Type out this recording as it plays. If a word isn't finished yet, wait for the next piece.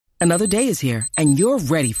Another day is here, and you're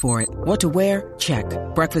ready for it. What to wear? Check.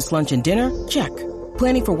 Breakfast, lunch, and dinner? Check.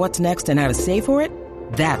 Planning for what's next and how to save for it?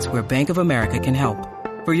 That's where Bank of America can help.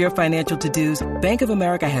 For your financial to-dos, Bank of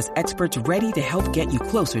America has experts ready to help get you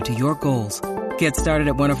closer to your goals. Get started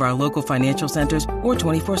at one of our local financial centers or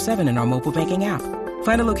 24/7 in our mobile banking app.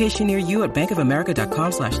 Find a location near you at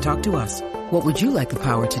bankofamerica.com/talktous. What would you like the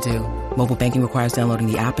power to do? Mobile banking requires downloading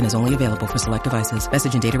the app and is only available for select devices.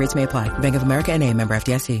 Message and data rates may apply. Bank of America N.A., member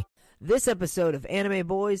FDIC. This episode of Anime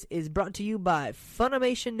Boys is brought to you by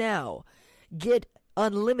Funimation Now. Get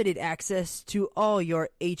unlimited access to all your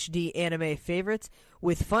HD anime favorites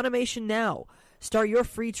with Funimation Now. Start your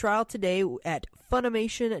free trial today at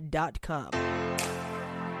Funimation.com.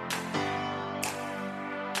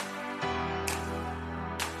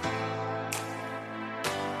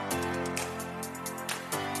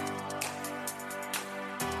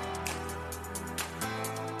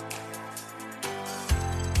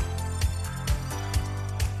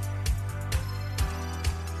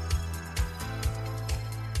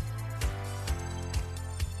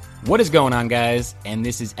 What is going on, guys? And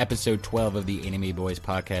this is episode 12 of the Anime Boys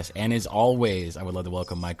podcast. And as always, I would love to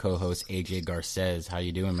welcome my co-host, AJ Garces. How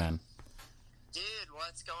you doing, man? Dude,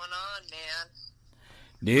 what's going on, man?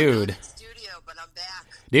 Dude. I'm not in the studio, but I'm back.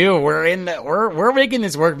 Dude, we're making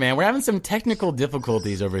this work, man. We're having some technical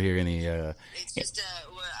difficulties over here in the It's just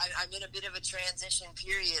I'm in a bit of a transition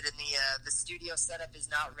period, and the studio setup is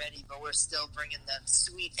not ready, but we're still bringing the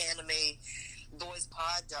sweet Anime Boys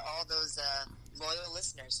pod to all those loyal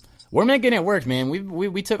listeners. We're making it work, man.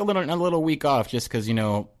 We took a little week off just because, you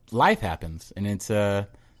know, life happens, and it's I've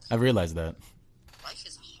realized that Life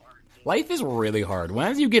is hard, dude. life is really hard.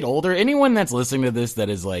 As you get older, anyone that's listening to this that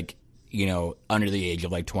is like, you know, under the age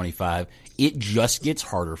of like 25, it just gets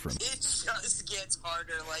harder for me. It just gets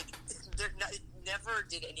harder. Like, never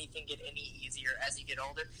did anything get any easier as you get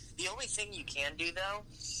older. The only thing you can do, though,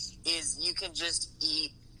 is you can just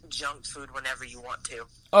eat junk food whenever you want to.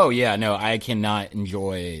 Oh yeah, no, I cannot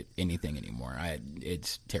enjoy anything anymore.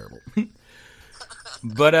 It's terrible.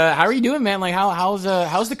 But how are you doing, man? Like, how's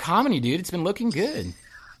the comedy, dude? It's been looking good.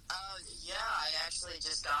 Yeah, I actually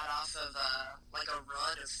just got off of like a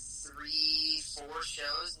run of 3-4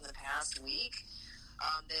 shows in the past week.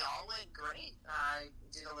 They all went great. I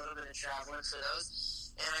did a little bit of traveling for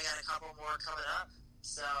those, and I got a couple more coming up.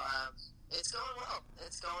 So it's going well.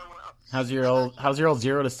 How's your old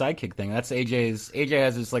Zero to Sidekick thing? That's AJ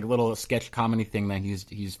has this like little sketch comedy thing that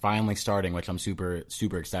he's finally starting, which I'm super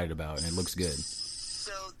excited about, and it looks good.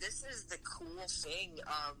 So this is the cool thing.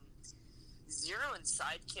 Zero and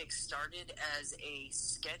Sidekick started as a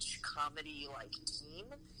sketch comedy like team,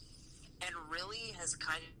 and really has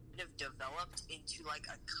kind of developed into like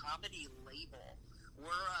a comedy label.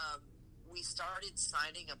 We started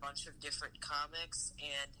signing a bunch of different comics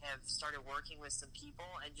and have started working with some people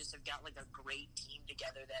and just have got like a great team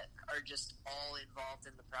together that are just all involved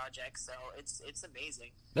in the project. So it's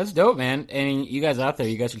amazing. That's dope, man. And you guys out there,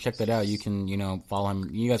 you guys should check that out. You can, you know, follow him.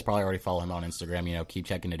 You guys probably already follow him on Instagram. You know, keep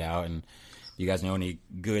checking it out. And if you guys know any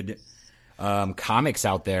good comics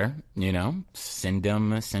out there, you know, send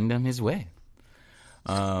them his way.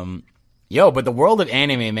 But the world of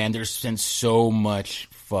anime, man, there's been so much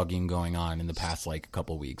fucking going on in the past like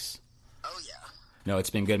couple weeks. Oh yeah. No, it's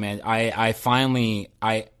been good, man. I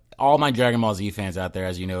all my Dragon Ball Z fans out there,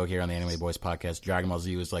 as you know, here on the Anime Boys podcast, Dragon Ball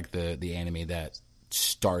Z was like the anime that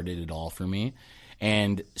started it all for me.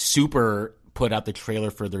 And Super put out the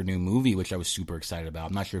trailer for their new movie, which I was super excited about.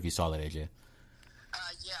 I'm not sure if you saw that, AJ.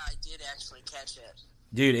 Yeah, I did actually catch it.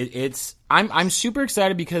 Dude, I'm super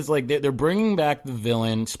excited because like they're bringing back the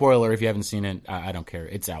villain. Spoiler if you haven't seen it, I don't care.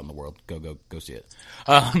 It's out in the world. Go see it.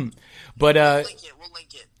 But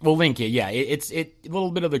we'll link it. Yeah, it's a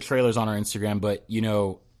little bit of the trailers on our Instagram, but you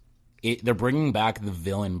know, they're bringing back the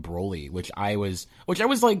villain Broly, which I was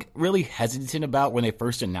like really hesitant about when they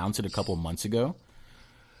first announced it a couple of months ago.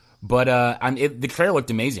 But the trailer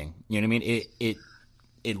looked amazing. You know what I mean?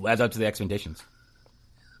 It lives up to the expectations.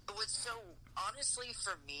 Honestly,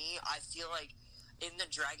 for me, I feel like in the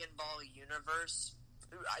Dragon Ball universe,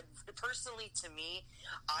 personally, to me,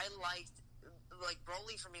 I liked, like,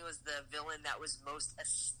 Broly for me was the villain that was most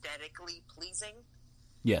aesthetically pleasing.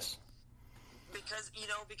 Yes. Because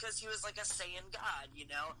he was like a Saiyan god, you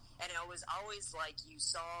know? And it was always like you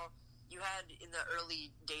had in the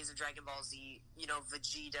early days of Dragon Ball Z, you know,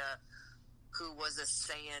 Vegeta, who was a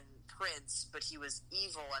Saiyan prince, but he was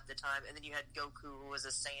evil at the time, and then you had Goku, who was a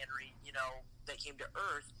Saiyan, you know, that came to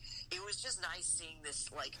Earth. It was just nice seeing this,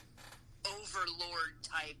 like, overlord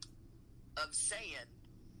type of Saiyan.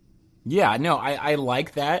 Yeah, no, I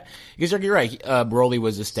like that because you're right. Broly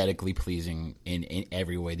was aesthetically pleasing in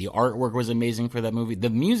every way. The artwork was amazing for that movie. The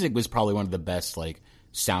music was probably one of the best like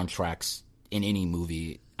soundtracks in any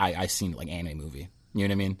movie I seen, like anime movie. You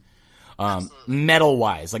know what I mean? Metal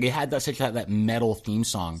wise, like it had that metal theme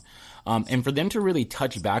song. And for them to really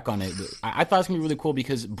touch back on it, I thought it was gonna be really cool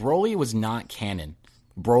because Broly was not canon.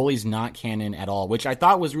 Broly's not canon at all, which I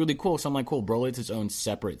thought was really cool. So I'm like, cool, Broly's its own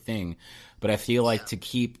separate thing. But I feel like to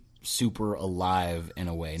keep Super alive in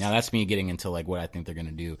a way. Now that's me getting into like what I think they're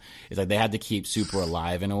gonna do. Is like they had to keep Super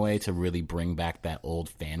alive in a way to really bring back that old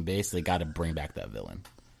fan base. They got to bring back that villain.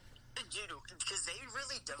 Dude, because they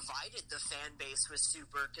really divided the fan base with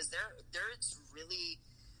Super. Because there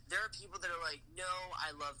are people that are like, no,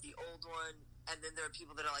 I love the old one, and then there are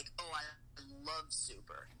people that are like, oh, I love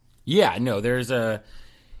Super. Yeah, no,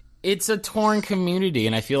 it's a torn community,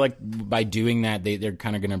 and I feel like by doing that, they're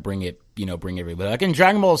kind of going to bring everybody. Like in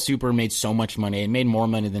Dragon Ball Super made so much money. It made more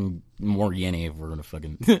money than more yen, if we're going to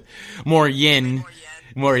fucking... more yen.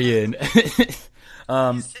 More yen.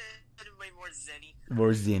 More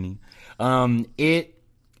zenny. It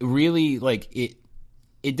really, like,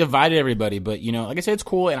 it divided everybody, but, you know, like I said, it's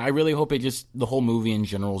cool, and I really hope the whole movie in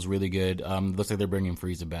general is really good. Looks like they're bringing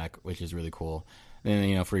Frieza back, which is really cool. And,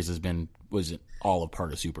 you know, Frieza's was all a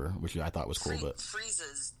part of Super, which I thought was cool. But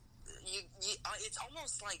Frieza's, it's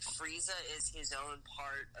almost like Frieza is his own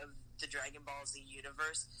part of the Dragon Ball Z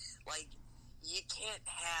universe. Like, you can't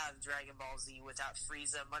have Dragon Ball Z without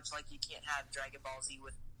Frieza, much like you can't have Dragon Ball Z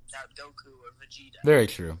without Goku or Vegeta. Very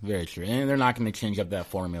true, very true. And they're not going to change up that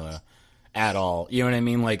formula at all. You know what I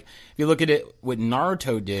mean? Like, if you look at it, what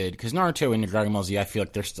Naruto did, because Naruto and Dragon Ball Z, I feel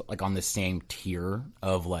like they're still, like, on the same tier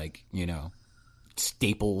of, like, you know,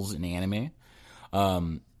 staples in anime.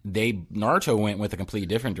 Naruto went with a completely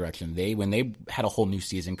different direction. When they had a whole new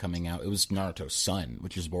season coming out, it was Naruto's son,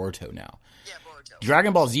 which is Boruto now. Yeah, Boruto.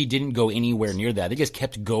 Dragon Ball Z didn't go anywhere near that. They just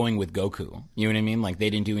kept going with Goku. You know what I mean? Like, they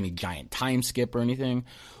didn't do any giant time skip or anything,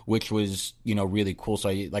 which was, you know, really cool. So,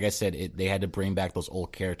 like I said, they had to bring back those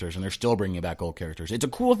old characters, and they're still bringing back old characters. It's a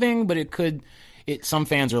cool thing, but some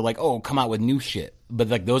fans are like, oh, come out with new shit. But,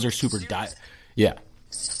 like, those are super yeah.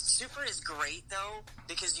 Super is great, though,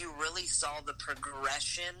 because you really saw the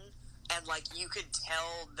progression, and, like, you could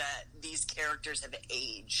tell that these characters have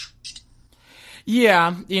aged.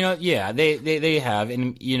 Yeah, you know, yeah, they have,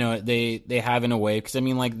 and, you know, they have in a way, because, I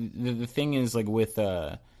mean, like, the thing is, like, with,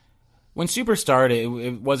 when Super started,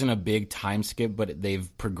 it wasn't a big time skip, but they've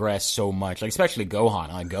progressed so much, like, especially Gohan.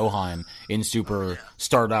 Like, Gohan in Super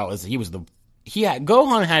started out as,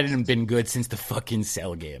 Gohan hadn't been good since the fucking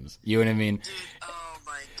Cell games, you know what I mean? Dude, oh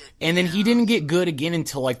my goodness. And then he didn't get good again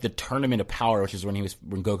until, like, the Tournament of Power, which is when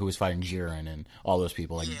Goku was fighting Jiren and all those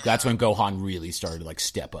people. Like, that's when Gohan really started to, like,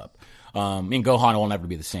 step up. I mean, Gohan will never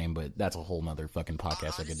be the same, but that's a whole nother fucking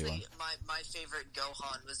podcast I could do. My favorite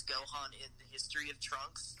Gohan was Gohan in the History of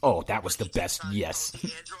Trunks. Oh, that was the best, yes. The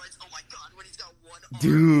androids, oh my god, when he's got one arm.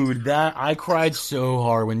 Dude, I cried so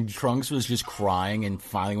hard when Trunks was just crying and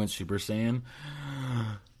finally went Super Saiyan.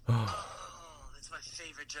 Oh, that's my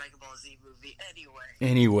favorite Dragon Ball Z movie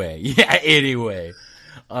Anyway. We need to watch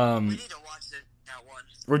that one.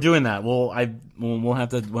 We're doing that.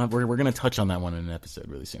 We're gonna touch on that one in an episode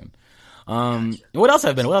really soon. Gotcha. What else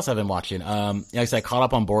I've been watching? Like I said, I caught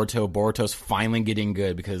up on Boruto. Boruto's finally getting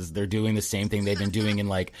good because they're doing the same thing they've been doing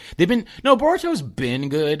Boruto's been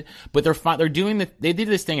good, but they did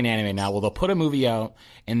this thing in anime now. Well, they'll put a movie out,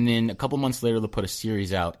 and then a couple months later they'll put a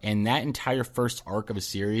series out, and that entire first arc of a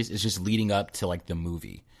series is just leading up to like the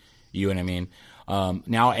movie. You know what I mean?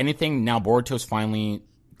 Now Boruto's finally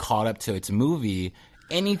caught up to its movie.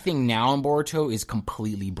 Anything now in Boruto is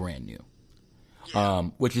completely brand new.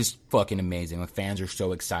 Which is fucking amazing. The fans are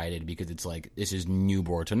so excited because it's like, this is new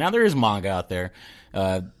Boruto. Now there is manga out there.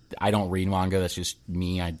 I don't read manga. That's just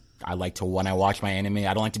me. I like to, when I watch my anime,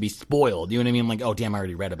 I don't like to be spoiled. You know what I mean? I'm like, oh damn, I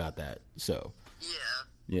already read about that. So.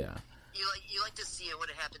 Yeah. You like to see it when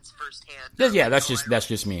it happens firsthand. That's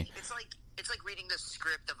just me. It's like reading the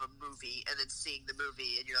script of a movie and then seeing the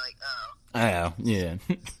movie and you're like, oh. I know, yeah.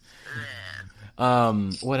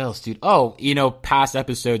 What else, dude? Oh, you know, past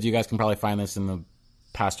episodes, you guys can probably find this in the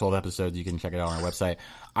past 12 episodes. You can check it out on our website.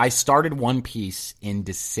 I started One Piece in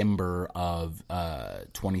December of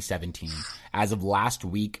 2017. As of last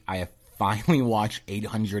week, I have finally watched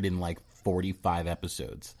 845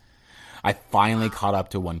 episods. I finally caught up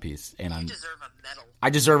to One Piece, and you deserve a medal. I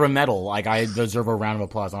deserve a medal. Like, I deserve a round of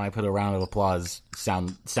applause. And I put a round of applause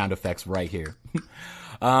sound effects right here.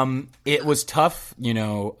 It was tough, you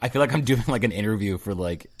know. I feel like I'm doing like an interview for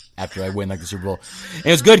like after I win like the Super Bowl.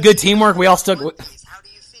 It was good teamwork. We all stuck. How do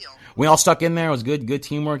you feel? We all stuck in there. It was good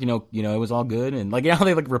teamwork. It was all good. And like, how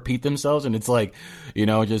they like repeat themselves, and it's like,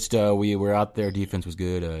 just we were out there. Defense was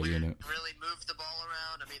good. Really moved the ball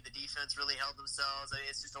around. I mean, the defense really held themselves. I mean,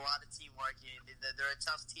 it's just a lot of teamwork. They're a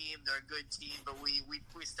tough team. They're a good team, but we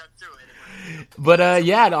stuck through it. But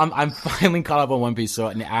I'm finally caught up on One Piece.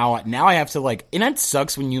 So now I have to and that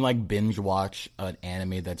sucks when you like binge watch an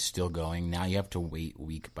anime that's still going. Now you have to wait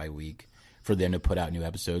week by week for them to put out new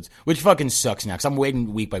episodes, which fucking sucks now because I'm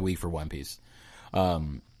waiting week by week for One Piece.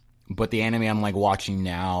 But the anime I'm like watching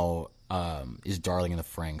now is Darling in the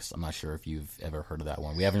Franxx. I'm not sure if you've ever heard of that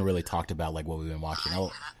one. We haven't really talked about like what we've been watching.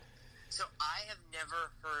 So I have never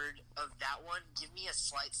heard of that one. Give me a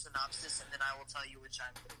slight synopsis, and then I will tell you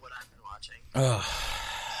what I've been watching.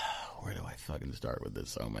 Where do I fucking start with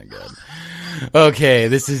this? Oh my god. Okay,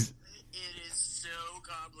 this is. It is so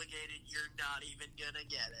complicated. You're not even gonna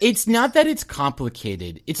get it. It's not that it's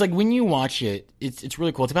complicated. It's like when you watch it, it's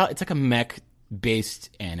really cool. It's like a mech based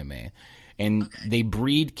anime, and they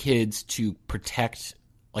breed kids to protect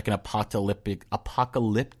like an apocalyptic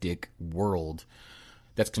world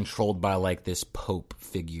that's controlled by like this Pope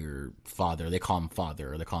figure father. They call him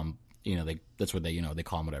father, or they call him, that's what they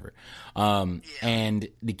call him whatever. And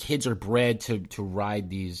the kids are bred to ride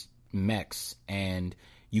these mechs, and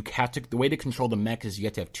the way to control the mech is you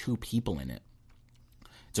have to have two people in it.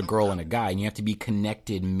 It's a girl and a guy, and you have to be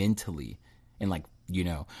connected mentally and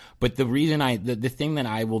but the reason the thing that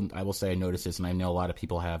I will say I noticed this, and I know a lot of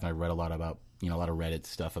people have, and I read a lot about, a lot of Reddit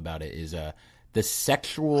stuff about it, is the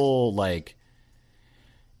sexual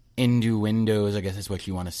innuendos, I guess is what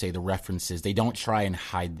you want to say, the references, they don't try and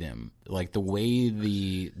hide them. Like the way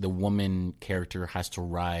the woman character has to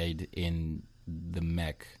ride in the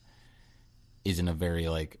mech is in a very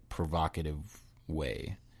provocative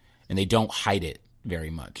way, and they don't hide it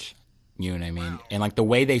very much. You know what I mean? Wow. And the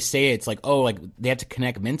way they say it, it's they have to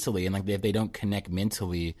connect mentally, and if they don't connect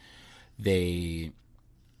mentally,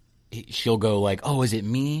 she'll go oh, is it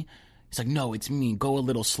me? It's no, it's me. Go a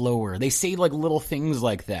little slower. They say little things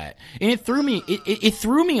like that, and it threw me. It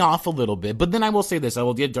threw me off a little bit. But then I will say this: I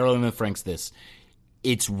will give Darling in the Franxx this.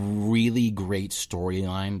 It's really great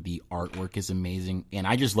storyline. The artwork is amazing, and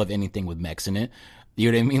I just love anything with mechs in it. You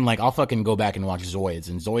know what I mean? I'll fucking go back and watch Zoids,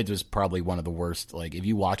 and Zoids was probably one of the worst. If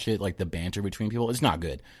you watch it, the banter between people, it's not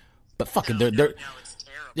good. But fucking,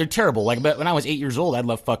 they're terrible. But when I was 8 years old, I'd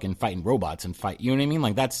love fucking fighting robots and fight. You know what I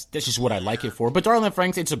mean? That's just what I like it for. But Darling in the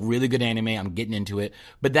Franxx, it's a really good anime. I'm getting into it.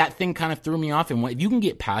 But that thing kind of threw me off. And if you can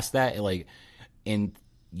get past that, and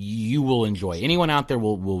you will enjoy it. Anyone out there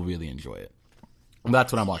will really enjoy it. And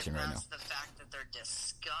that's what I'm watching right now. The fact that they're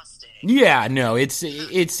disgusting. Yeah, no, it's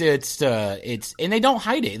and they don't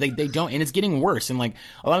hide it. They don't, and it's getting worse. And a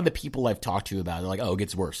lot of the people I've talked to about it, oh, it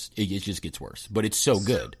gets worse. It just gets worse. But it's so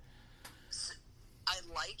good. I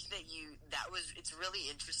like that it's really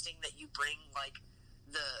interesting that you bring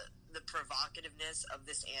the provocativeness of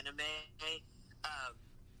this anime up,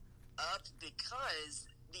 because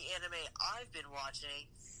the anime I've been watching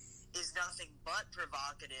is nothing but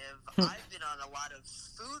provocative. I've been on a lot of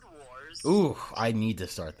Food Wars. Ooh, I need to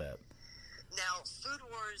start that. Now, Food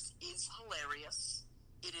Wars is hilarious.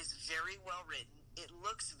 It is very well written. It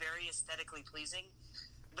looks very aesthetically pleasing.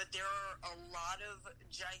 But there are a lot of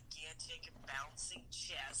gigantic bouncing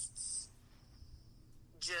chests,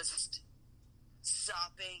 just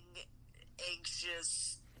sopping,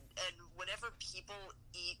 anxious, and whenever people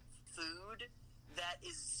eat food that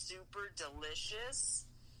is super delicious,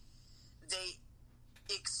 they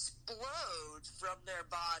explode from their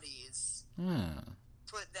bodies.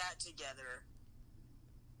 Put that together.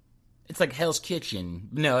 It's like Hell's Kitchen.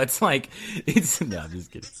 No, I'm just kidding. It's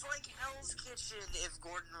like Hell's Kitchen if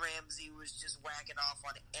Gordon Ramsay was just whacking off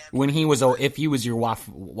on everything. When if he was your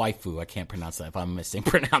waifu, I can't pronounce that if I'm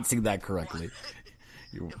mispronouncing that correctly.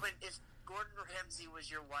 If Gordon Ramsay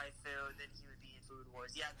was your waifu, then he would be in Food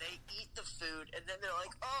Wars. Yeah, they eat the food, and then they're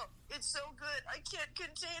like, oh, it's so good, I can't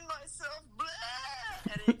contain myself,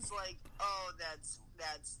 blah! And it's oh, that's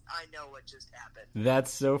I know what just happened.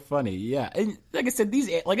 That's so funny, yeah. And like I said, these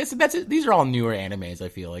are all newer animes. I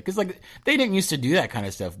feel because they didn't used to do that kind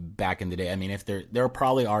of stuff back in the day. I mean, if there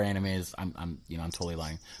probably are animes, I'm totally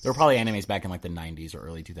lying. There were probably animes back in the 90s or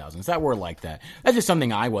early 2000s that were like that. That's just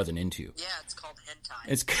something I wasn't into. Yeah, it's called hentai.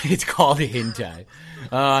 It's called hentai.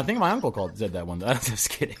 I think my uncle said that one. I'm just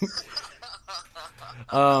kidding. We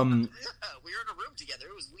were in a room together.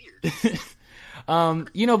 It was weird.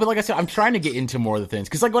 But like I said, I'm trying to get into more of the things.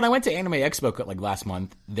 Because, when I went to Anime Expo, last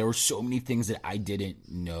month, there were so many things that I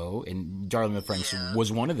didn't know. And Darling in the Franxx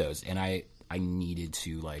was one of those. And I needed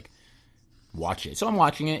to, watch it. So I'm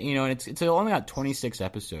watching it, and it's only got 26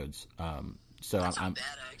 episodes. So That's not bad,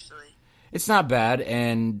 actually. It's not bad,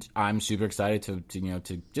 and I'm super excited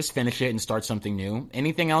to just finish it and start something new.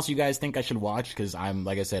 Anything else you guys think I should watch? Because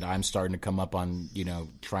like I said, I'm starting to come up on,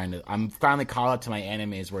 I'm finally caught up to my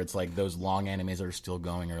animes where it's like those long animes that are still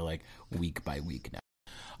going are like week by week now.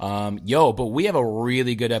 But we have a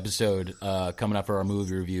really good episode coming up for our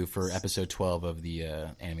movie review for episode 12 of the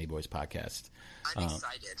Anime Boys podcast. I'm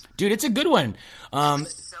excited. Dude, it's a good one.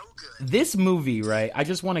 So good. This movie, right? I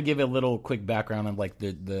just want to give a little quick background of like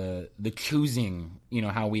the choosing,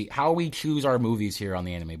 how we choose our movies here on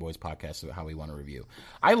the Anime Boys podcast, so how we want to review.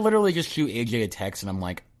 I literally just shoot AJ a text and I'm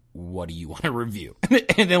like, what do you want to review?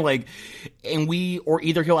 And then or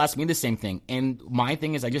either he'll ask me the same thing. And my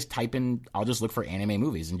thing is I just I'll just look for anime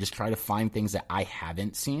movies and just try to find things that I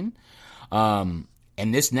haven't seen. And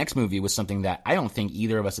this next movie was something that I don't think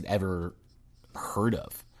either of us had ever heard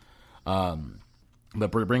of.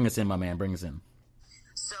 But bring us in, my man. Bring us in.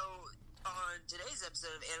 So, on today's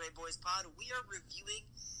episode of Anime Boys Pod, we are reviewing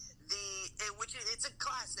which it's a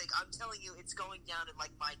classic. I'm telling you, it's going down in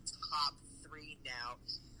like my top 3 now.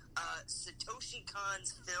 Satoshi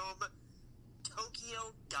Kon's film,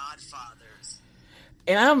 Tokyo Godfathers.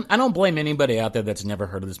 And I don't blame anybody out there that's never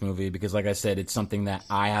heard of this movie because, like I said, it's something that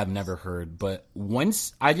I have never heard. But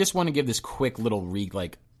once I just want to give this quick little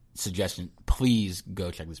suggestion. Please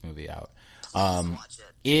go check this movie out. Watch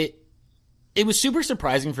it. It was super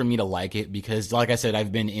surprising for me to like it because, like I said,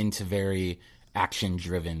 I've been into very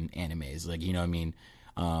action-driven animes. Like, you know what I mean?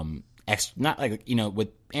 Not like,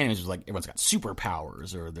 with animes, it's like everyone's got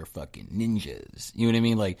superpowers or they're fucking ninjas. You know what I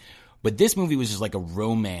mean? Like, but this movie was just like a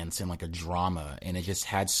romance and like a drama, and it just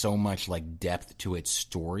had so much like depth to its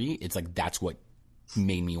story. It's like that's what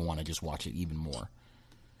made me want to just watch it even more.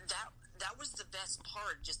 That was the best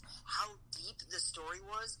part, just how deep the story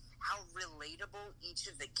was, how relatable each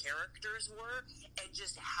of the characters were, and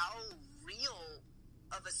just how real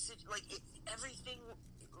of a everything.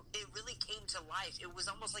 It really came to life. It was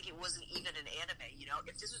almost like it wasn't even an anime,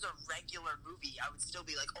 If this was a regular movie, I would still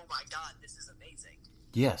be like, oh my god, this is amazing.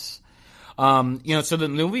 Yes. So the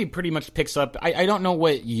movie pretty much picks up, I don't know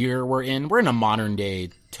what year we're in. We're in a modern day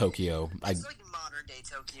Tokyo. It's like modern day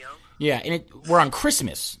Tokyo. Yeah, and we're on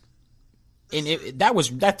Christmas. And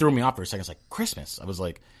that threw me off for a second. I was like, Christmas. I was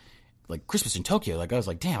like Christmas in Tokyo. Like, I was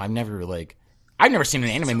like, damn, I've never seen an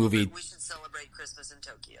anime movie. We should celebrate Christmas in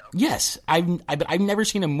Tokyo. Yes, I've never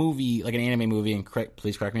seen a movie, like an anime movie, and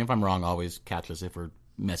please correct me if I'm wrong, always catch us if we're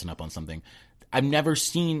messing up on something. I've never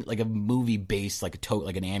seen like a movie based, like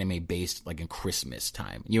an anime based, like in Christmas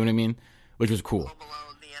time. You know what I mean? Which was cool. Home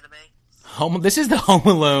Alone, the anime. This is the Home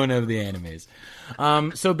Alone of the animes.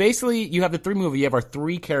 So basically, you have the 3 movies. You have our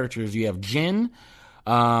 3 characters. You have Jin,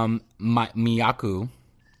 Miyaku,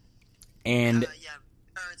 and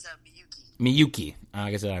it's Miyuki. Miyuki.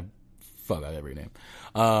 I guess I fuck out every name.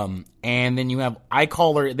 And then you have,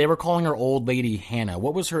 they were calling her old lady Hannah.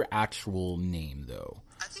 What was her actual name, though?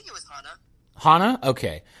 I think it was Hana. Hana?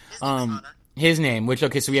 Okay. His name is Hana. His name,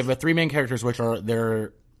 so we have the 3 main characters, which are,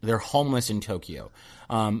 they're homeless in Tokyo.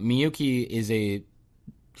 Miyuki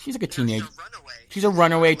she's like a teenage. She's a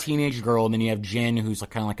runaway teenage girl, and then you have Jin, who's like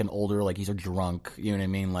kind of like an older, like he's a drunk, you know what I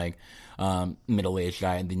mean, like middle-aged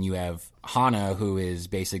guy, and then you have Hana, who is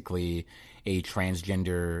basically a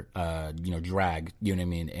transgender, drag, you know what I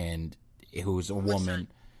mean, and who's a woman.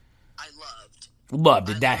 I loved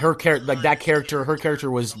it. Her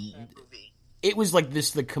character was. It was like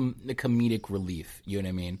this the comedic relief, you know what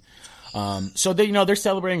I mean. So they're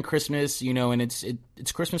celebrating Christmas, and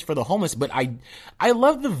it's Christmas for the homeless. But I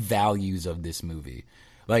love the values of this movie.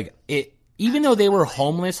 Like even though they were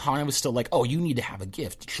homeless, Hana was still like, oh, you need to have a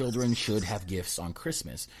gift. Children should have gifts on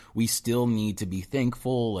Christmas. We still need to be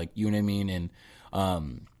thankful, like, you know what I mean. And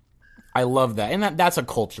I love that, and that's a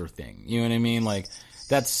culture thing, you know what I mean. Like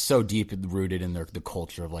that's so deep rooted in the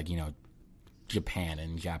culture of like Japan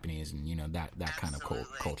and Japanese and that kind of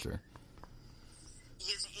culture.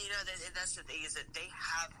 That's the thing, is that they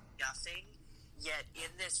have nothing, yet in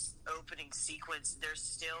this opening sequence, they're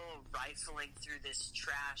still rifling through this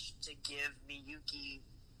trash to give Miyuki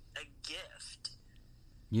a gift.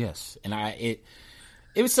 Yes, and it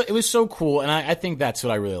was so cool, and I think that's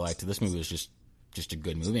what I really liked. This movie was just a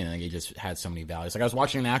good movie, and I think it just had so many values. Like I was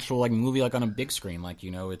watching an actual like movie like on a big screen, like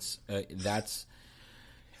it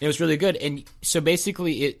was really good. And so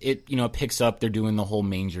basically it picks up, they're doing the whole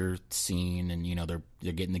manger scene, and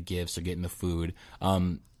they're getting the gifts, they're getting the food.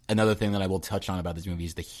 Another thing that I will touch on about this movie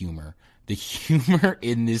is the humor. The humor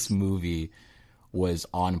in this movie was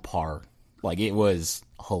on par. Like it was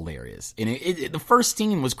hilarious. And the first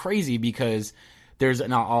scene was crazy because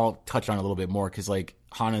and I'll touch on it a little bit more because like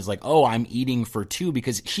Hana's like, oh, I'm eating for two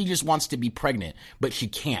because she just wants to be pregnant, but she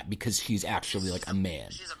can't because she's actually like a man.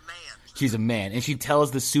 She's a man, and she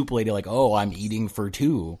tells the soup lady like, oh, I'm eating for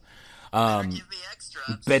two. Better give me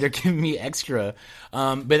extra. Better give me extra.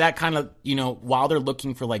 But that kind of, while they're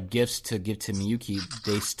looking for like gifts to give to Miyuki,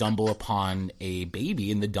 they stumble upon a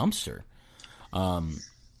baby in the dumpster,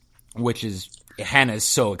 which is Hana is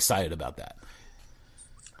so excited about that.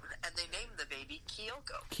 And they named the baby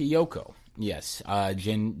Kyoko. Kyoko, yes.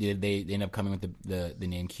 Jin, they end up coming with the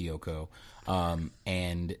name Kyoko,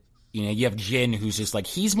 and you have Jin, who's just like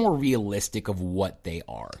he's more realistic of what they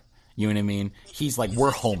are. You know what I mean? He's like,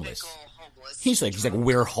 we're homeless. He's like,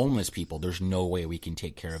 we're homeless people. There's no way we can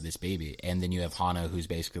take care of this baby. And then you have Hana, who's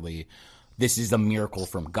basically, this is a miracle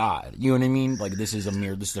from God. You know what I mean? Like, this is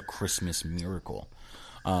a Christmas miracle.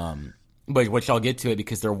 But which I'll get to it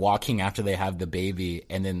because they're walking after they have the baby,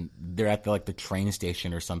 and then they're at the train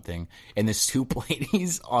station or something, and the soup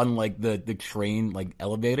lady's on like the train like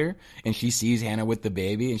elevator, and she sees Hana with the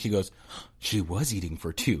baby, and she goes, she was eating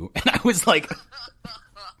for two. And I was like,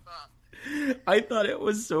 I thought it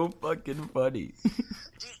was so fucking funny. Dude,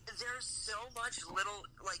 there's so much little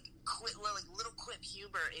little clip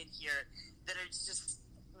humor in here that it's just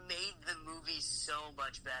made the movie so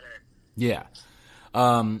much better. Yeah.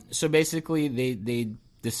 So basically they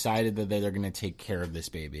decided that they're going to take care of this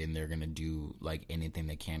baby, and they're going to do like anything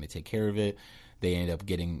they can to take care of it. They ended up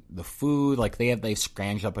getting the food, like they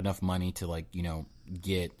scrounged up enough money to like,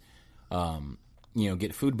 get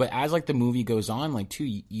food. But as like the movie goes on, like too,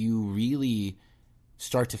 you really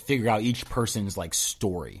start to figure out each person's like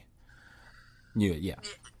story. Yeah.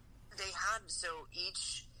 They had, so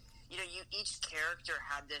each character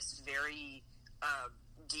had this very,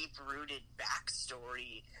 deep-rooted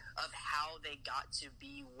backstory of how they got to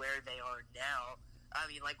be where they are now. I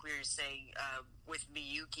mean, like we were saying, with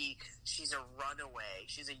Miyuki, she's a runaway.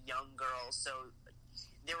 She's a young girl, so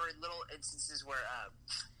there were little instances where,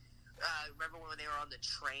 remember when they were on the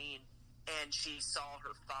train and she saw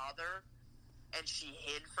her father and she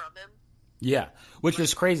hid from him? Yeah, which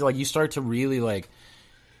is crazy. Like, you start to really, like...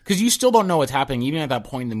 Because you still don't know what's happening. Even at that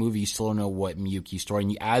point in the movie, you still don't know what Miyuki's story.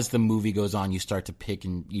 And as the movie goes on, you start to pick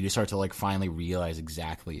and you just start to like finally realize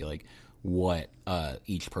exactly like what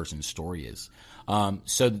each person's story is.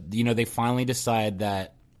 So they finally decide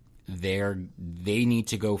that they need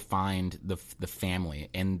to go find the family,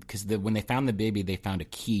 and because when they found the baby, they found a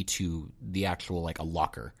key to the actual like a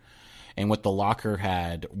locker, and what the locker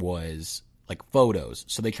had was like photos.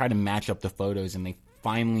 So they try to match up the photos, and they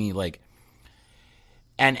finally like.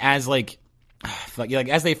 And as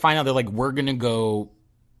as they find out, they're like, we're gonna go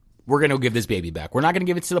give this baby back. We're not gonna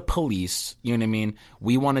give it to the police. You know what I mean?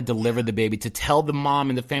 We want to deliver the baby to tell the mom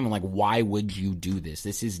and the family, like, why would you do this?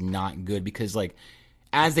 This is not good. Because like,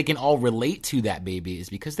 as they can all relate to that baby, is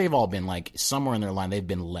because they've all been like somewhere in their line, they've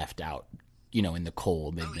been left out, in the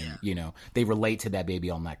cold. They've been, they relate to that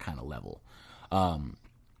baby on that kind of level.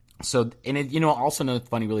 So, and it, also another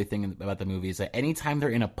funny really thing about the movie is that anytime they're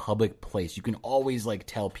in a public place, you can always like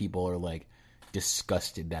tell people are like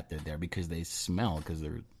disgusted that they're there because they smell, because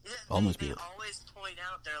they're homeless people. They always point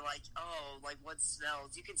out, they're like, oh, like what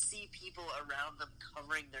smells? You can see people around them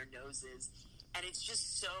covering their noses, and it's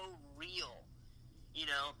just so real,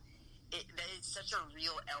 it's such a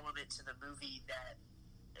real element to the movie that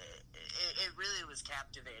it really was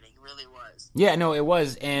captivating. It really was. Yeah, no, it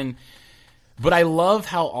was. But I love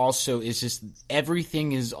how also it's just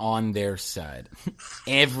everything is on their side.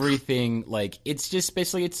 Everything, like, it's just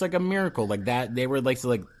basically, it's like a miracle. Like that, they were like,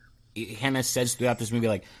 Hana says throughout this movie,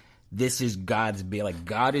 like, this is God's baby. Like,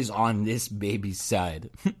 God is on this baby's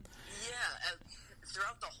side. Yeah,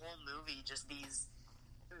 throughout the whole movie, just these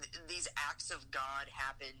acts of God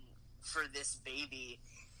happen for this baby.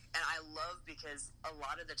 And I love, because a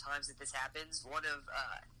lot of the times that this happens, one of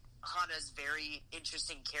Hana's very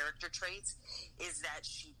interesting character traits is that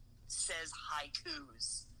she says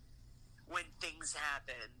haikus when things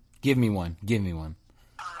happen. Give me one. I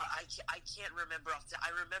can't remember I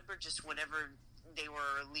remember just whenever they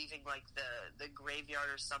were leaving like the graveyard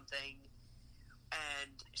or something,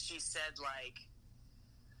 and she said like,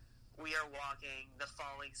 we are walking the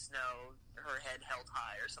falling snow, her head held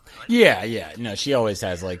high, or something like that. Yeah. No, she always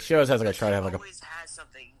has like try to have like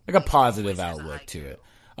a positive outlook to it.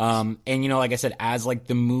 And like I said, as like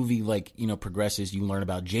the movie like progresses, you learn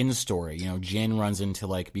about Jin's story. Jin runs into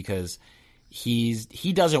like, because he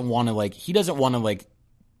doesn't want to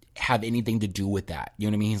have anything to do with that. You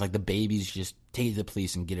know what I mean? He's like, the baby's just take it to the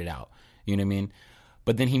police and get it out. You know what I mean?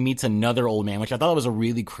 But then he meets another old man, which I thought was a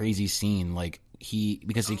really crazy scene. Like he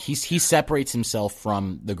separates himself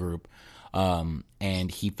from the group.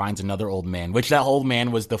 And he finds another old man, which that old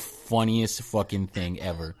man was the funniest fucking thing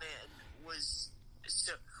ever. Man was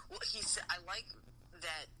so. Well, I like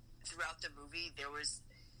that throughout the movie there was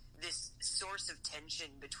this source of tension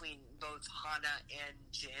between both Hana and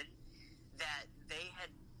Jin, that they had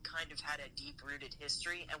kind of had a deep-rooted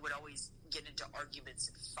history and would always get into arguments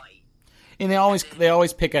and fight. And they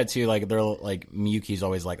always pick at too, like they're like Miyuki's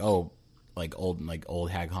always like, oh, like old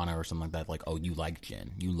hag Hana or something like that, like, oh, you like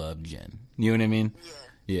Jin, you love Jin, you know what I mean?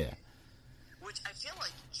 Yeah. Which I feel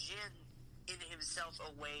like Jin, in himself,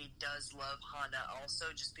 a way, does love Hana also,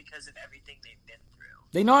 just because of everything they've been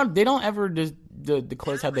through. They don't ever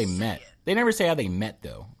declare how they met. They never say how they met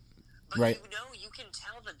though, but right? You can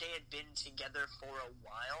tell that they had been together for a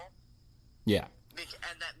while. Yeah.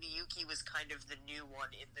 And that Miyuki was kind of the new one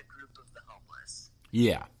in the group of the homeless.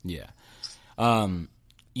 Yeah.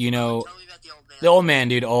 You know, tell me about the old man. The old man,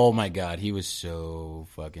 dude. Oh my god, he was so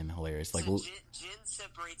fucking hilarious. Like, so Jin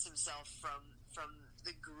separates himself from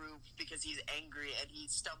the group because he's angry, and he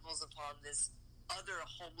stumbles upon this other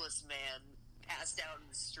homeless man passed out in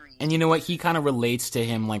the street. And you know what? He kind of relates to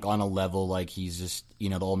him, like, on a level, like, he's just, you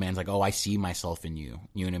know, the old man's like, oh, I see myself in you.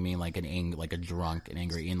 You know what I mean? Like like a drunk and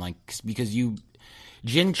angry, and like, because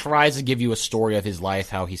Jin tries to give you a story of his life,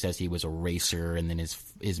 how he says he was a racer, and then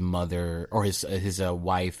his mother or his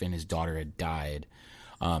wife and his daughter had died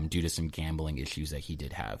due to some gambling issues that he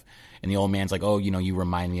did have. And the old man's like, oh, you know, you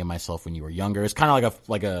remind me of myself when you were younger. It's kind of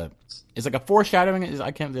like a foreshadowing. I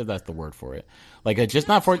can't believe that's the word for it. Like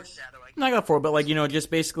but like, you know, just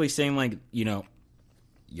basically saying, like, you know,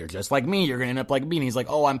 you're just like me. You're gonna end up like me. And he's like,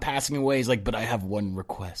 oh, I'm passing away. He's like, but I have one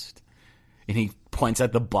request. And he points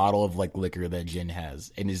at the bottle of, like, liquor that Jin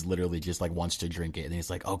has and is literally just, like, wants to drink it. And he's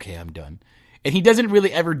like, okay, I'm done. And he doesn't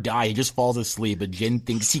really ever die. He just falls asleep. But Jin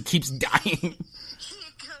thinks he keeps dying. He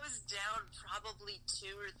goes down probably 2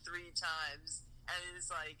 or 3 times. And it's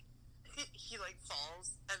like, he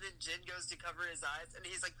falls. And then Jin goes to cover his eyes. And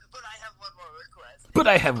he's like, but I have one more request. But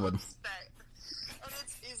I have one. And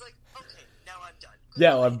he's like, okay, now I'm done.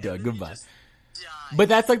 Yeah, I'm done. Goodbye. But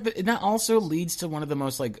that's, like, that also leads to one of the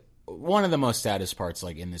most saddest parts,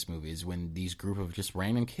 like, in this movie is when these group of just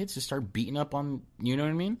random kids just start beating up on, you know what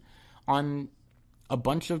I mean, on a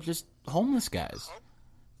bunch of just homeless guys.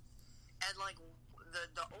 And, like,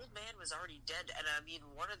 the old man was already dead, and I mean,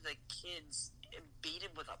 one of the kids beat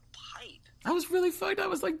him with a pipe. I was really fucked. I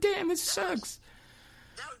was like, damn, this sucks.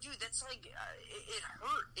 Dude, that's like, it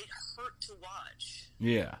hurt. It hurt to watch.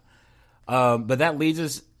 Yeah. But that leads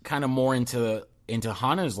us kind of more into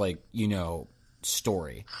Hana's, like, you know,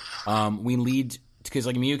 story. We lead because,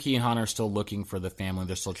 like, Miyuki and Hana are still looking for the family.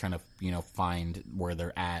 They're still trying to, you know, find where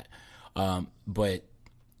they're at. But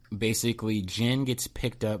basically, Jin gets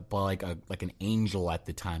picked up by like an angel at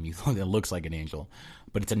the time. You think it looks like an angel,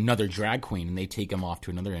 but it's another drag queen, and they take him off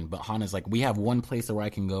to another end. But Hana's like, we have one place where I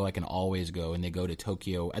can go. I can always go, and they go to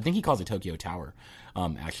Tokyo. I think he calls it Tokyo Tower,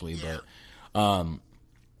 actually, yeah. But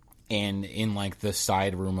and in, like, the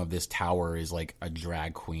side room of this tower is, like, a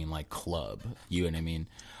drag queen, like, club. You know what I mean?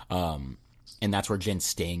 And that's where Jin's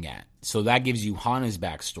staying at. So that gives you Hana's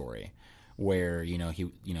backstory, where, you know,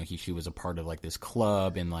 she was a part of, like, this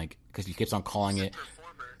club, and, like, because he keeps on calling it,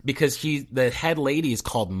 because the head lady is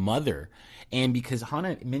called Mother. And because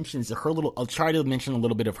Hana mentions I'll try to mention a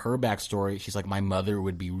little bit of her backstory. She's like, my mother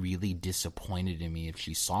would be really disappointed in me if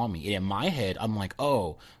she saw me. And in my head, I'm like,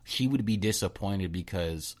 oh, she would be disappointed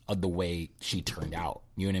because of the way she turned out.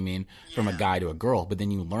 You know what I mean? Yeah. From a guy to a girl. But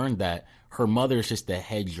then you learn that her mother is just the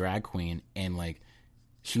head drag queen, and, like,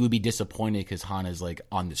 she would be disappointed because Hana's, like,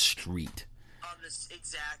 on the street.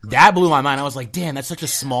 Exactly. That blew my mind. I was like, damn, that's such a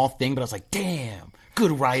small thing. But I was like, damn,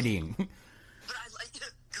 good writing.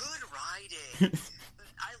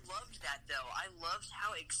 I loved that, though. I loved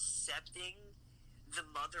how accepting the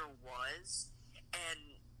mother was, and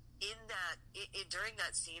in that, during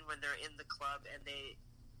that scene when they're in the club, and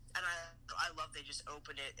I love they just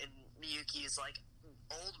open it, and Miyuki is like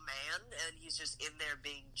old man, and he's just in there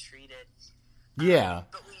being treated. Yeah.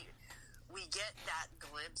 But we get that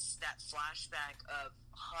glimpse, that flashback of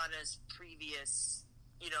Hana's previous,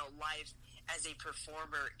 you know, life as a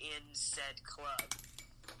performer in said club.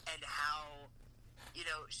 And how, you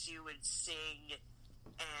know, she would sing,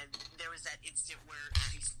 and there was that instant where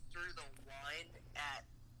she threw the wine at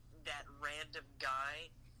that random guy,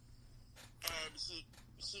 and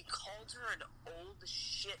he called her an old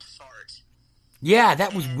shit fart. Yeah,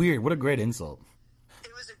 that was weird. What a great insult.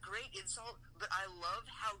 It was a great insult, but I love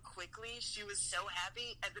how quickly she was so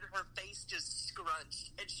happy, and then her face just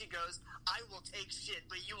scrunched, and she goes, I will take shit,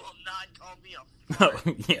 but you will not call me a fart.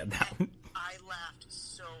 Oh, yeah, that one. I laughed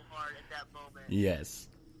so hard at that moment. Yes.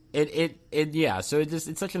 Yeah. So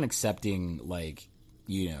it's such an accepting, like,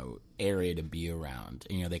 area to be around.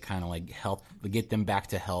 They kind of like help get them back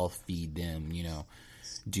to health, feed them,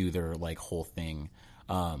 do their like whole thing.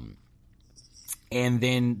 And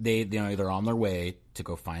then they're on their way to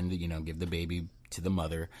go find give the baby to the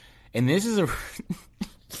mother. And this is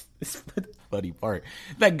this is the funny part.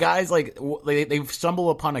 That guy's like, they stumble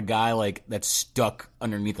upon a guy like that's stuck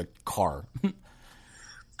underneath a car. Oh,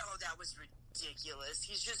 that was ridiculous.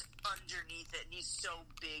 He's just underneath it, and he's so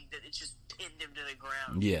big that it just pinned him to the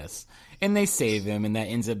ground. Yes. And they save him, and that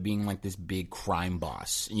ends up being like this big crime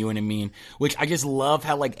boss. You know what I mean? Which I just love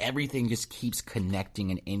how like everything just keeps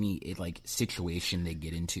connecting in any like situation they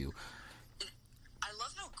get into. I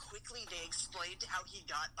love how quickly they explained how he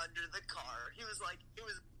got under the car. He was like, it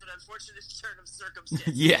was an unfortunate turn of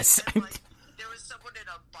circumstance. Yes. And, like, there was someone in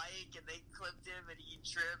a bike, and they clipped him, and he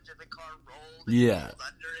tripped, and the car rolled. And Yeah. he rolled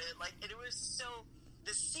under it. Like, and it was so.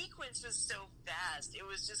 The sequence was so fast. It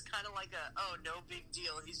was just kind of like no big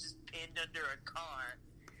deal. He's just pinned under a car.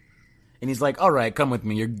 And he's like, "All right, come with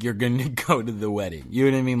me. You're going to go to the wedding." You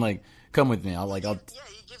know what I mean? Like, come with me. Yeah, he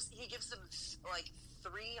gives them like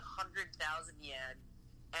 300,000 yen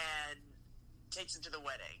and takes him to the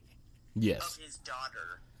wedding. Yes. Of his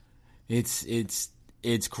daughter. It's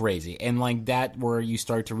crazy. And like that where you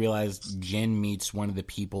start to realize Jin meets one of the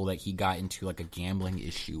people that he got into like a gambling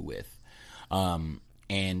issue with.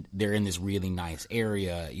 And they're in this really nice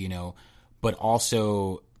area, but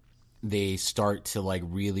also they start to like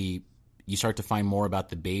you start to find more about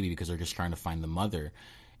the baby because they're just trying to find the mother.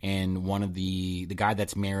 And one of the guy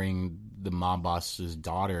that's marrying the mob boss's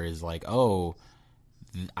daughter is like, "Oh,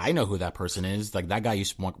 I know who that person is. Like that guy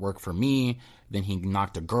used to work for me. Then he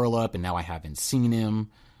knocked a girl up and now I haven't seen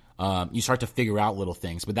him." You start to figure out little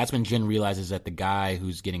things, but that's when Jin realizes that the guy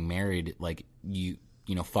who's getting married, like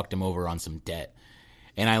fucked him over on some debt.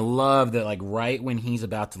 And I love that, like, right when he's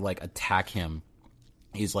about to, like, attack him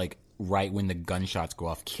is, like, right when the gunshots go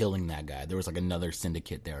off, killing that guy. There was, like, another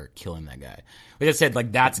syndicate there killing that guy. Like I said,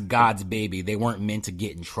 like, that's God's baby. They weren't meant to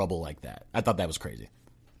get in trouble like that. I thought that was crazy.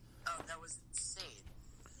 Oh, that was insane.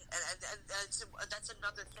 And that's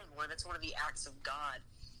another thing, where that's one of the acts of God.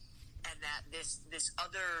 And that this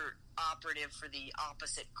other operative for the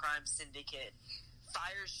opposite crime syndicate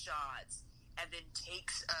fires shots and then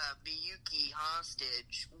takes Miyuki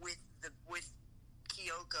hostage with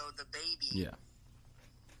Kyoko, the baby. Yeah.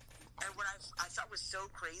 And what I thought was so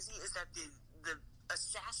crazy is that the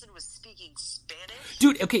assassin was speaking Spanish.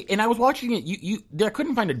 Dude, okay, and I was watching it. I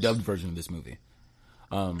couldn't find a dubbed version of this movie.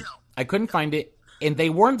 No. I couldn't find it, and they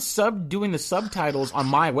weren't doing the subtitles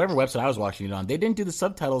on whatever website I was watching it on. They didn't do the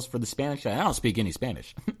subtitles for the Spanish. I don't speak any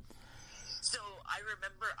Spanish. So I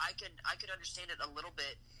remember I could understand it a little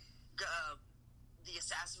bit. The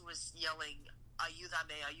assassin was yelling,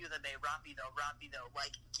 "Ayúdame, ayúdame, rápido, rápido!"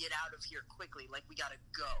 Like, get out of here quickly! Like, we gotta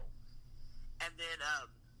go. And then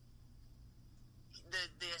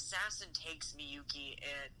the assassin takes Miyuki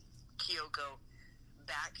and Kyoko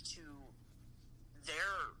back to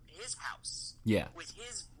his house. Yeah. With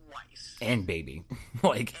his wife And baby.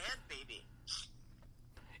 Like, and baby.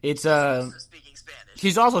 it's Also speaking Spanish.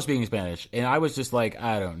 she's also speaking Spanish, and I was just like,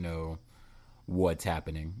 I don't know what's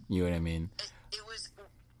happening. You know what I mean?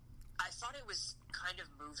 I thought it was kind of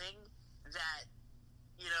moving that,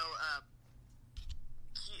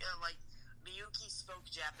 like, Miyuki spoke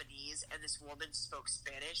Japanese and this woman spoke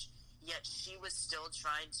Spanish, yet she was still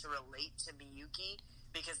trying to relate to Miyuki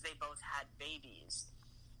because they both had babies.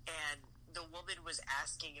 And the woman was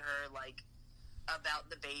asking her, like, about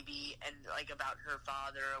the baby and, like, about her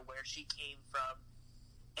father, where she came from.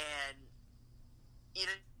 And, in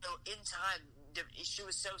time, she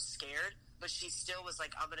was so scared, but she still was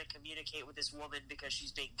like, I'm going to communicate with this woman because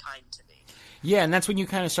she's being kind to me. Yeah, and that's when you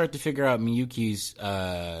kind of start to figure out Miyuki's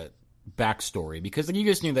backstory, because like, you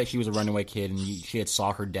just knew that she was a runaway kid and she had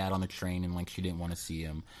saw her dad on the train and like she didn't want to see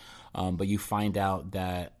him. But you find out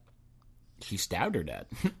that she stabbed her dad.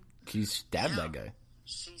 She stabbed that guy.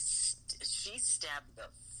 She stabbed the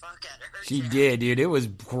fuck out of her She dad. did, dude. It was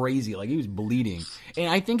crazy. Like, he was bleeding. And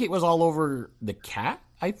I think it was all over the cat,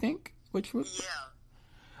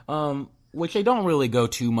 which they don't really go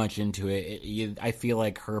too much into it. I feel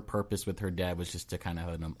like her purpose with her dad was just to kind of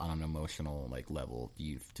have on an emotional like level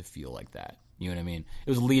to feel like that. You know what I mean? It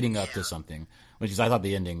was leading up to something, which is, I thought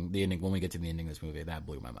the ending when we get to the ending of this movie, that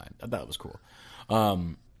blew my mind. I thought it was cool.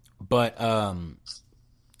 But Hana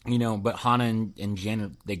and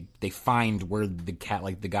Jen, they find where the cat,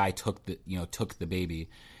 like the guy took the baby,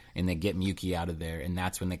 and they get Miyuki out of there, and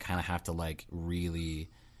that's when they kind of have to like really,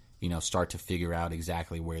 start to figure out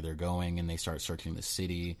exactly where they're going, and they start searching the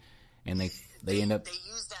city, and they end up. They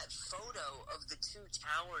use that photo of the two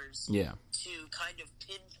towers. Yeah. To kind of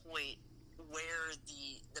pinpoint where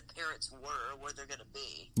the parents were, where they're gonna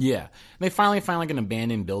be. Yeah, they finally find like an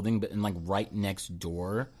abandoned building, but like right next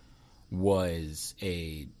door was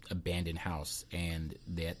a abandoned house, and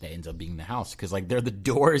that ends up being the house because like the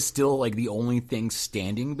door is still like the only thing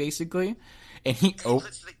standing basically, and he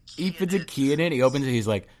puts a key in it. He opens it. He's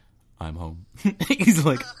like, "I'm home." He's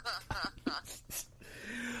like,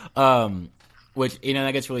 which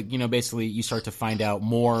that gets really basically you start to find out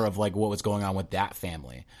more of like what was going on with that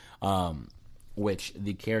family. Which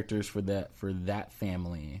the characters for that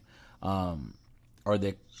family are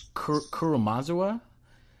the Kuromazawa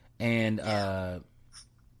and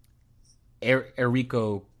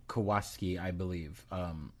Eriko Kawasaki, I believe.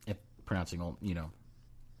 If pronouncing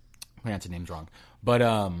names wrong, but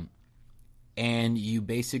and you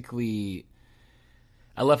basically.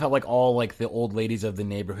 I love how like all like the old ladies of the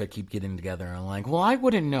neighborhood keep getting together and like, well, I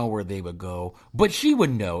wouldn't know where they would go, but she would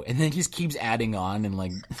know, and then it just keeps adding on and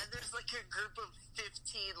like. And there's like a group of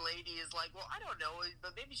 15 ladies like, well, I don't know,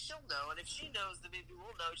 but maybe she'll know, and if she knows, then maybe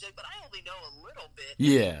we'll know. She's like, but I only know a little bit.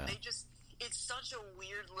 Yeah. It's such a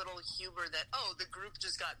weird little humor that the group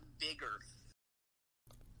just got bigger.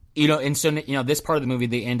 And so, this part of the movie,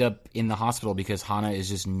 they end up in the hospital because Hana is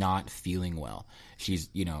just not feeling well. She's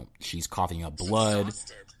coughing up blood.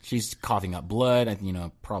 She's coughing up blood.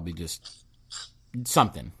 Probably just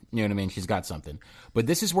something. You know what I mean? She's got something. But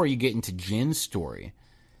this is where you get into Jin's story,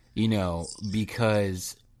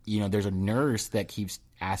 because, there's a nurse that keeps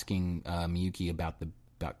asking Miyuki about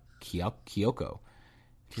Kyoko.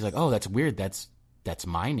 She's like, oh, that's weird. That's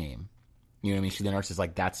my name. You know what I mean? The nurse is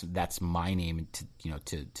like, that's my name to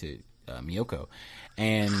Miyoko.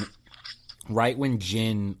 And right when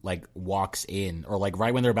Jin like walks in, or like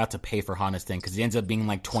right when they're about to pay for Hana's thing, because it ends up being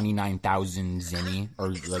like 29,000 zeni or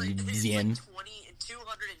like yen.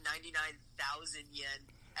 299,000 yen,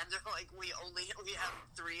 and they're like, we have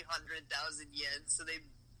 300,000 yen, so they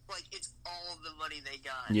like it's all the money they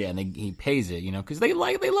got. Yeah, and he pays it, because they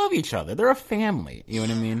love each other. They're a family. You know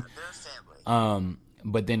what I mean? They're a family.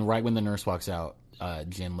 But then right when the nurse walks out,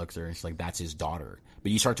 Jin looks at her and she's like, that's his daughter.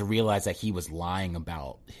 But you start to realize that he was lying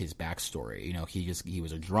about his backstory. He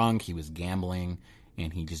was a drunk, he was gambling,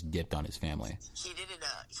 and he just dipped on his family. He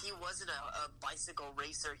wasn't a bicycle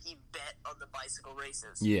racer. He bet on the bicycle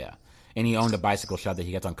races. Yeah. And he owned a bicycle shop that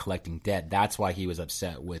he kept on collecting debt. That's why he was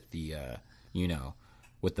upset with the,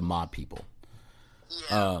 with the mob people.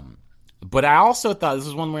 Yeah. But I also thought this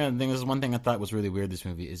is one thing I thought was really weird. This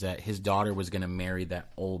movie is that his daughter was going to marry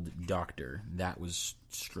that old doctor. That was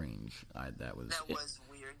strange. That was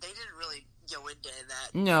weird. They didn't really go into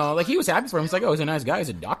that. No, like he was happy for him. He's like, oh, he's a nice guy. He's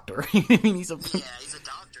a doctor. He's a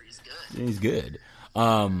doctor. He's good. He's good.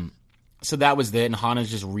 So that was it. And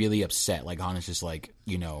Hana's just really upset. Like Hana's just like,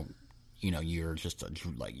 you're just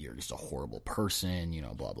a horrible person.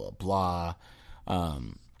 Blah blah blah.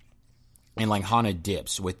 And like Hana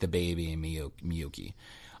dips with the baby and Miyuki,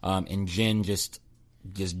 and Jin just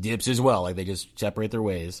dips as well. Like they just separate their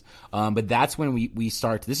ways. But that's when we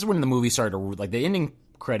start. This is when the movie started. Like the ending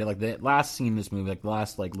credit, like the last scene in this movie, like the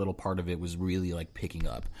last like little part of it was really like picking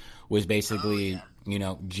up. Was basically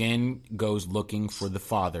Jin goes looking for the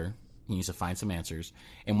father. He needs to find some answers.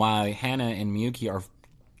 And while Hana and Miyuki are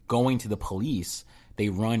going to the police, they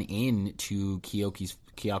run into Kyoki,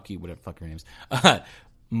 whatever the fuck her name is.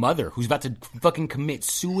 Mother, who's about to fucking commit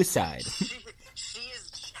suicide. She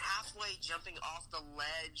is halfway jumping off the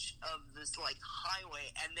ledge of this like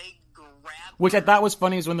highway, and they grab. Which I thought was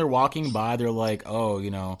funny is when they're walking by, they're like, "Oh,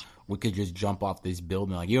 we could just jump off this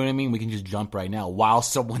building." Like, you know what I mean? We can just jump right now while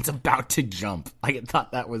someone's about to jump. I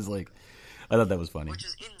thought that was funny. Which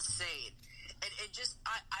is insane, and it just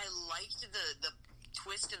I liked the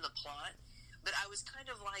twist in the plot. But I was kind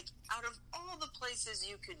of like, out of all the places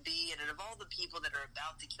you could be, and out of all the people that are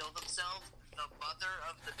about to kill themselves, the mother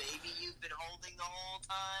of the baby you've been holding the whole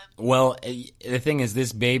time? Well, the thing is,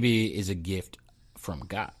 this baby is a gift from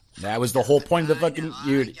God. That was the whole point of the fucking...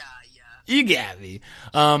 You got me.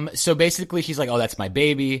 So basically, she's like, oh, that's my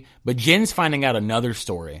baby. But Jin's finding out another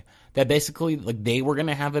story. That basically, like, they were going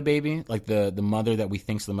to have a baby. Like, the mother that we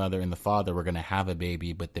think's the mother and the father were going to have a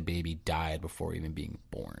baby, but the baby died before even being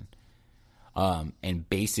born. And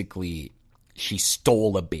basically, she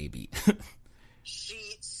stole a baby.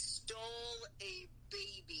 She stole a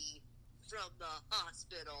baby from the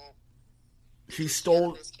hospital. She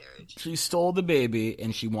stole the baby,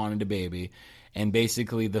 and she wanted a baby. And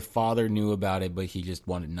basically, the father knew about it, but he just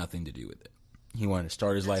wanted nothing to do with it. He wanted to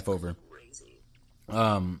start his life over. Crazy.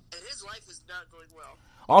 And his life was not going well.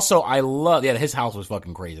 Also, his house was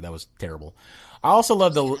fucking crazy. That was terrible. I also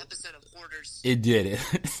love the episode of Hoarders. It did.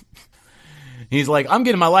 He's like, I'm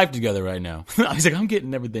getting my life together right now. He's like, I'm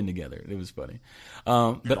getting everything together. It was funny.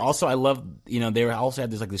 But also, I love, they also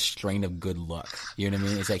had this strain of good luck. You know what I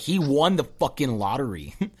mean? It's like he won the fucking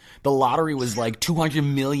lottery. The lottery was like 200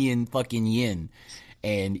 million fucking yen,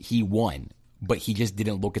 and he won. But he just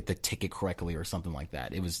didn't look at the ticket correctly or something like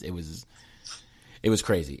that. It was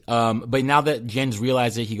crazy. But now that Jin's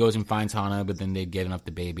realized it, he goes and finds Hana, but then they get up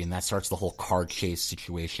the baby, and that starts the whole car chase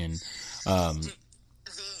situation.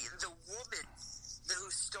 The woman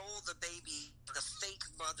who stole the baby, the fake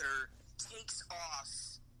mother, takes off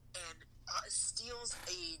and steals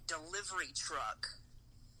a delivery truck.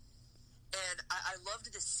 And I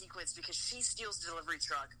loved this sequence because she steals the delivery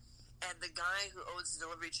truck, and the guy who owns the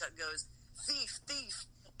delivery truck goes, "Thief, thief!"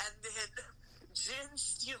 And then Jin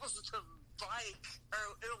steals the bike,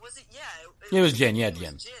 or was it? Yeah, it was Jin. Yeah,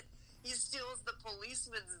 Jin. He steals the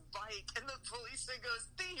policeman's bike, and the policeman goes,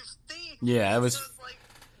 "Thief, thief!" Yeah, it was. So it's like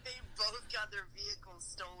they both got their vehicles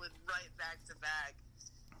stolen right back to back.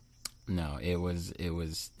 No, it was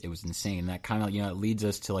insane. That kind of it leads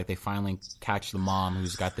us to they finally catch the mom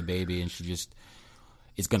who's got the baby, and she just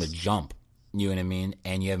is gonna jump. You know what I mean?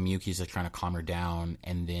 And you have Miyuki's trying to calm her down,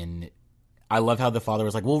 and then I love how the father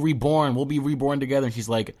was like, "We'll be reborn together," and she's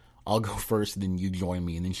like, "I'll go first, then you join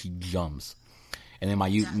me," and then she jumps. And then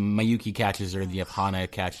Mayuki catches her. You have Hana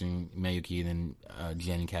catching Mayuki, and then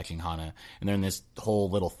Jin catching Hana. And they're in this whole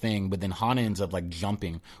little thing. But then Hana ends up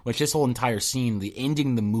jumping. Which this whole entire scene, the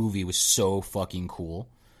ending of the movie was so fucking cool.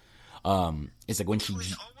 It's when she... It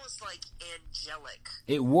was almost angelic.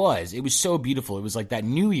 It was so beautiful. It was that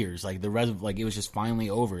New Year's. The rest of it was just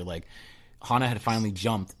finally over. Hana had finally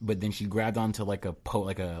jumped, but then she grabbed onto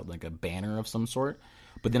a banner of some sort.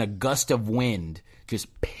 But then a gust of wind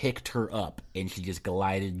just picked her up, and she just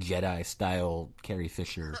glided Jedi-style Carrie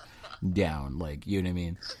Fisher down. You know what I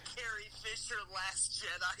mean? Carrie Fisher, Last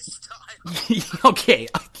Jedi style. Okay.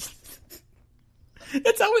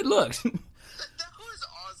 That's how it looks. That was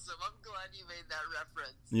awesome. I'm glad you made that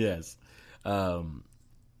reference. Yes.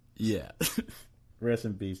 Yeah. Rest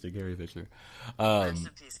in peace to Carrie Fisher. Rest in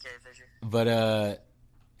peace, Carrie Fisher. But,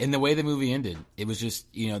 and the way the movie ended, it was just,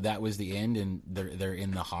 that was the end, and they're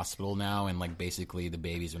in the hospital now, and basically the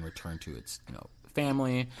baby's been returned to its,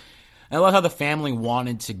 family. And I love how the family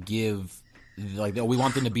wanted to give, we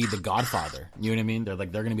want them to be the Godfather. You know what I mean? They're they're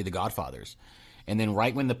going to be the Godfathers. And then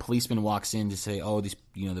right when the policeman walks in to say, "Oh, these,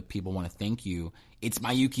 the people want to thank you," it's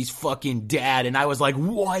Mayuki's fucking dad, and I was like,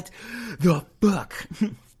 "What the fuck?"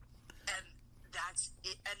 And that's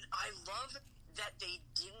it. And I love that they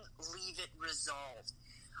didn't leave it resolved.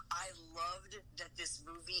 I loved that this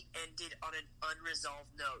movie ended on an unresolved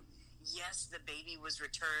note. Yes, the baby was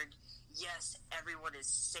returned. Yes, everyone is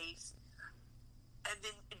safe. And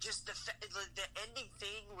then just the ending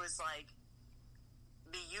thing was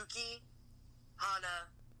Miyuki, Hana,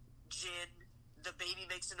 Jin, the baby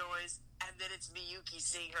makes a noise, and then it's Miyuki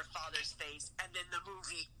seeing her father's face, and then the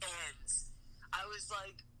movie ends. I was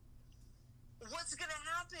like, what's gonna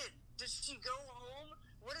happen? Does she go home?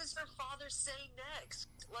 What does her father say next?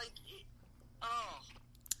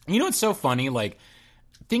 It's so funny,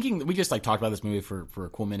 thinking, we just talked about this movie for a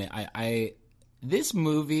cool minute. This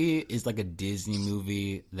movie is a Disney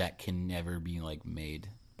movie that can never be made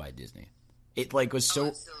by Disney. It was so,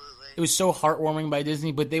 absolutely. It was so heartwarming by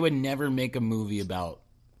Disney, but they would never make a movie about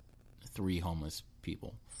 3 homeless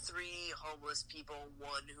people. 3 homeless people,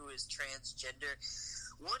 one who is transgender.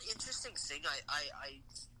 One interesting thing I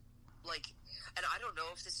and I don't know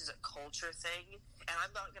if this is a culture thing, and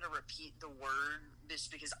I'm not going to repeat the word just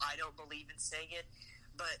because I don't believe in saying it,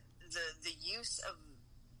 but the use of,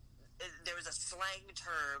 there was a slang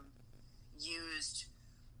term used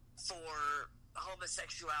for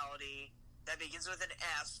homosexuality that begins with an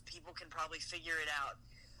F. People can probably figure it out.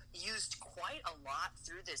 Used quite a lot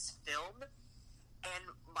through this film, and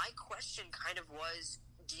my question kind of was,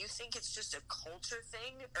 do you think it's just a culture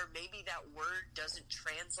thing, or maybe that word doesn't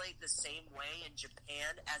translate the same way in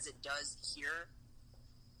Japan as it does here?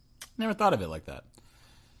 Never thought of it like that.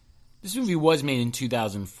 This movie was made in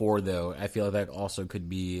 2004, though. I feel that also could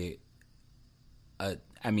be,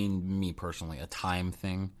 me personally, a time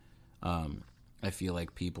thing. I feel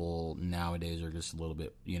like people nowadays are just a little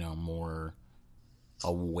bit, more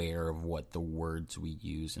aware of what the words we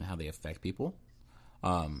use and how they affect people.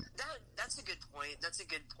 That's a good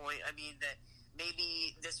point. I mean, that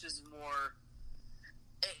maybe this was more,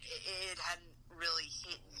 it hadn't really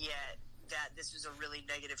hit yet that this was a really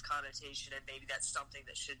negative connotation, and maybe that's something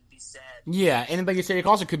that shouldn't be said. Yeah, and like you said, it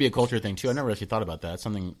also could be a culture thing, too. I never actually thought about that. It's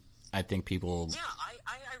something I think people... Yeah,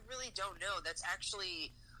 I really don't know. That's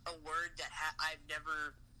actually a word that I've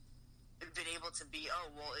never been able to be, oh,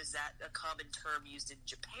 well, is that a common term used in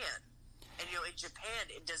Japan? And, in Japan,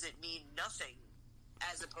 it doesn't mean nothing,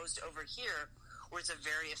 as opposed to over here, where it's a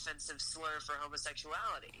very offensive slur for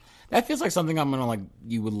homosexuality. That feels like something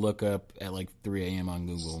you would look up at 3 a.m. on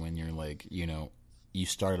Google when you're you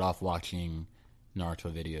started off watching Naruto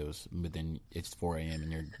videos, but then it's 4 a.m.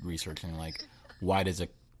 and you're researching why does a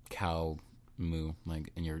cow moo? And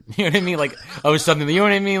you're, you know what I mean? Something, you know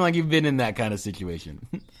what I mean? You've been in that kind of situation.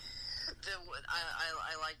 I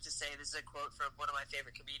like to say, this is a quote from one of my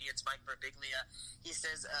favorite comedians, Mike Birbiglia. He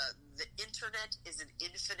says, the internet is an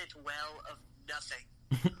infinite well of nothing.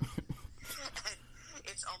 And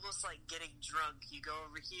it's almost like getting drunk. You go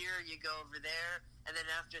over here, you go over there, and then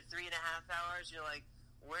after 3.5 hours, you're like,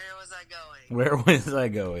 where was I going? Where was I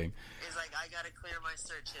going? It's like, I gotta clear my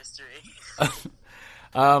search history.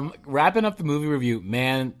 Wrapping up the movie review,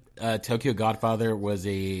 man, Tokyo Godfather was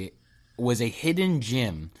a hidden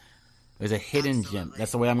gem. It was a hidden gem.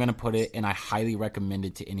 That's the way I'm going to put it, and I highly recommend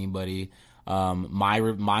it to anybody. I'm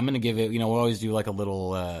going to give it, we'll always do a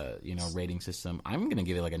little, rating system. I'm going to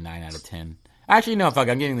give it a 9 out of 10. Actually, no, fuck,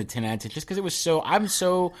 I'm giving it a 10 out of 10 just because it was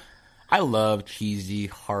I love cheesy,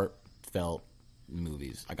 heartfelt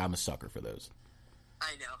movies. I'm a sucker for those.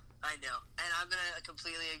 I know. And I'm going to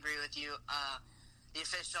completely agree with you. The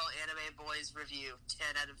official Anime Boys review,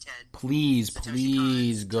 10 out of 10. Please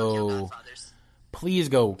go. Please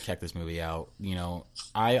go check this movie out.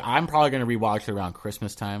 I'm probably going to rewatch it around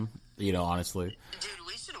Christmas time, honestly. Dude,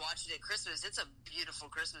 we should watch it at Christmas. It's a beautiful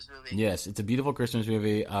Christmas movie. Yes, it's a beautiful Christmas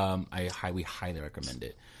movie. I highly recommend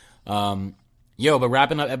it. But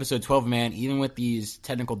wrapping up episode 12, man, even with these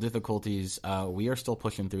technical difficulties, we are still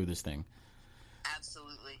pushing through this thing.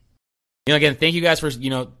 Absolutely. Again, thank you guys for,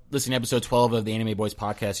 listening to episode 12 of the Anime Boys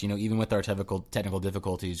podcast. Even with our technical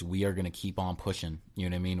difficulties, we are going to keep on pushing. You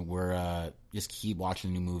know what I mean? We're just keep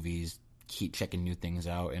watching new movies, keep checking new things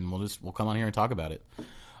out, and we'll come on here and talk about it.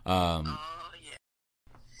 Oh, yeah.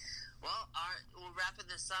 Well, all right, we're wrapping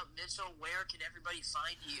this up. Mitchell, where can everybody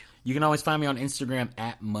find you? You can always find me on Instagram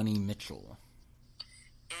at MoneyMitchell.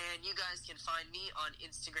 And you guys can find me on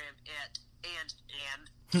Instagram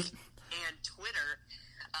and Twitter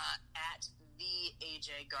at the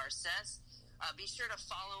AJ Garces. Be sure to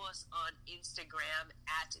follow us on Instagram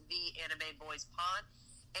at the Anime Boys Pod.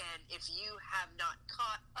 And if you have not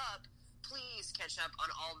caught up, please catch up on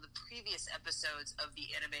all the previous episodes of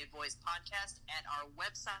the Anime Boys Podcast at our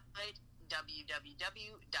website,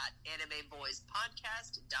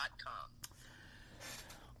 www.animeboyspodcast.com.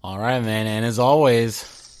 All right, man. And as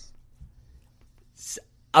always,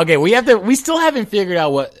 okay, we still haven't figured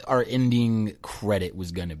out what our ending credit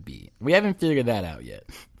was going to be. We haven't figured that out yet.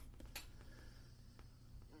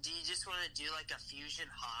 Do you just want to do a fusion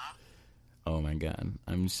ha? Oh my god,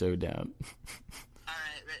 I'm so down.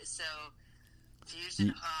 Alright, so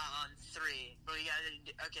fusion ha on 3. But we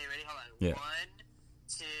gotta okay, ready? Hold on. Yeah. 1,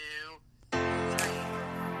 2,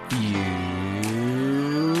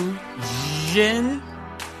 3. Fusion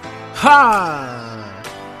ha!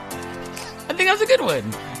 I think that was a good one.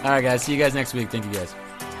 All right, guys. See you guys next week. Thank you, guys.